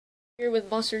Here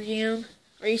with Monster Jam,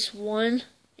 race 1,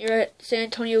 here at San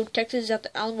Antonio, Texas, at the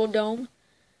Alamodome.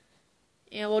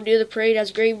 And we'll do the parade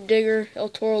as Gravedigger, El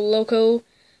Toro Loco,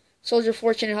 Soldier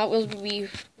Fortune, and Hot Wheels will be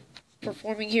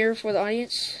performing here for the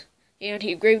audience. And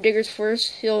Gravedigger's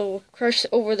first. He'll crush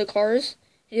over the cars.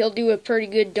 And he'll do a pretty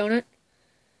good donut.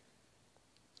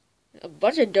 A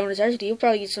bunch of donuts, actually. He'll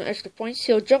probably get some extra points.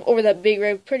 He'll jump over that big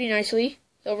red pretty nicely.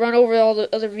 He'll run over all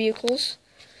the other vehicles.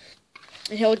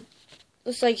 And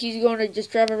looks like he's going to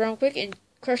just drive around quick and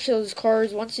crush those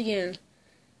cars once again.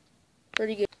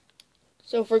 Pretty good.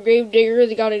 So for Gravedigger,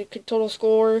 they got a total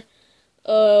score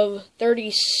of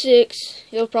 36.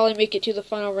 He'll probably make it to the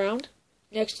final round.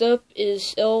 Next up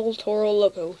is El Toro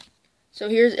Loco. So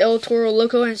here's El Toro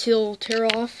Loco, and he'll tear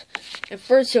off. And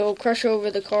first he'll crush over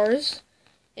the cars.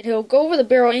 And he'll go over the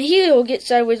barrel, and he'll get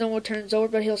sideways on what turns over,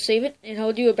 but he'll save it. And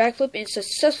he'll do a backflip, and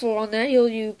successful on that. He'll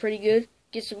do pretty good.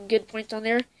 Get some good points on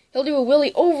there. He'll do a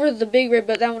wheelie over the big red,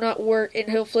 but that will not work, and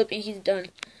he'll flip, and he's done.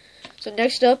 So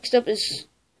next up is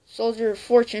Soldier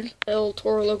Fortune. El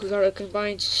Toro Loco got a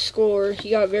combined score. He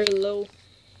got very low.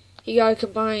 He got a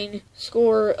combined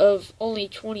score of only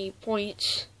 20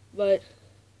 points, but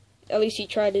at least he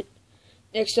tried it.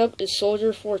 Next up is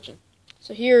Soldier Fortune.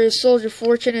 So here is Soldier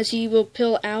Fortune as he will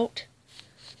pill out.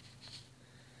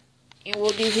 And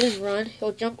we'll do his run.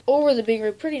 He'll jump over the big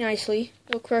red pretty nicely.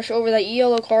 He'll crush over that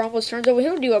yellow car, almost turns over.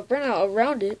 He'll do a burnout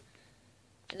around it.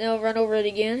 And then he'll run over it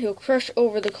again. He'll crush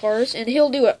over the cars. And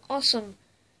he'll do an awesome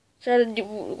try to do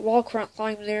wall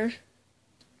climb there.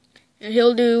 And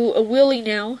he'll do a wheelie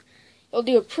now. He'll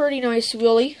do a pretty nice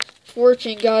wheelie.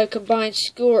 Fortune got a combined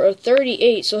score of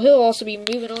 38, so he'll also be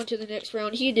moving on to the next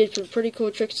round. He did some pretty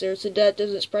cool tricks there, so that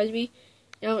doesn't surprise me.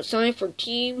 Now it's time for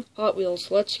Team Hot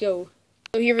Wheels. Let's go.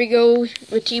 So here we go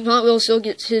with Team Hot Wheels. He'll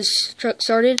get his truck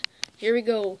started. Here we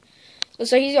go.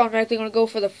 Looks like he's automatically going to go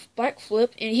for the back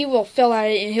flip, and he will fail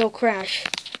at it, and he'll crash.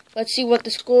 Let's see what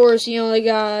the scores. He only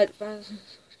got 5,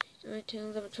 9, 10,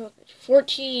 11, 12,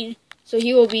 14, so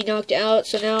he will be knocked out.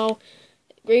 So now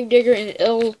Gravedigger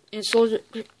and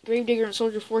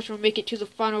Soldier Fortune will make it to the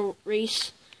final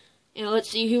race. And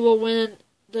let's see who will win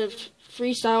the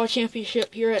freestyle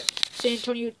championship here at San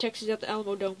Antonio, Texas at the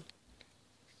Alamodome.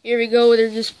 Here we go. They're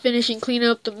just finishing cleaning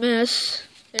up the mess.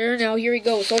 There now. Here we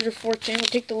go. Soldier Fortune will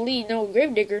take the lead. No,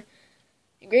 Gravedigger.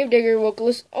 And Gravedigger will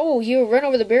he'll run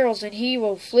over the barrels and he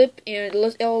will flip and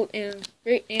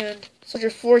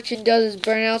Soldier Fortune does his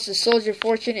burnouts. And Soldier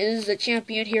Fortune is the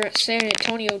champion here at San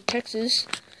Antonio, Texas.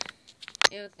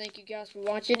 And thank you guys for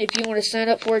watching. If you want to sign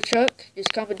up for a truck,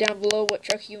 just comment down below what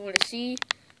truck you want to see.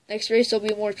 Next race there'll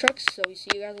be more trucks. So we see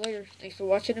you guys later. Thanks for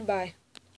watching and bye.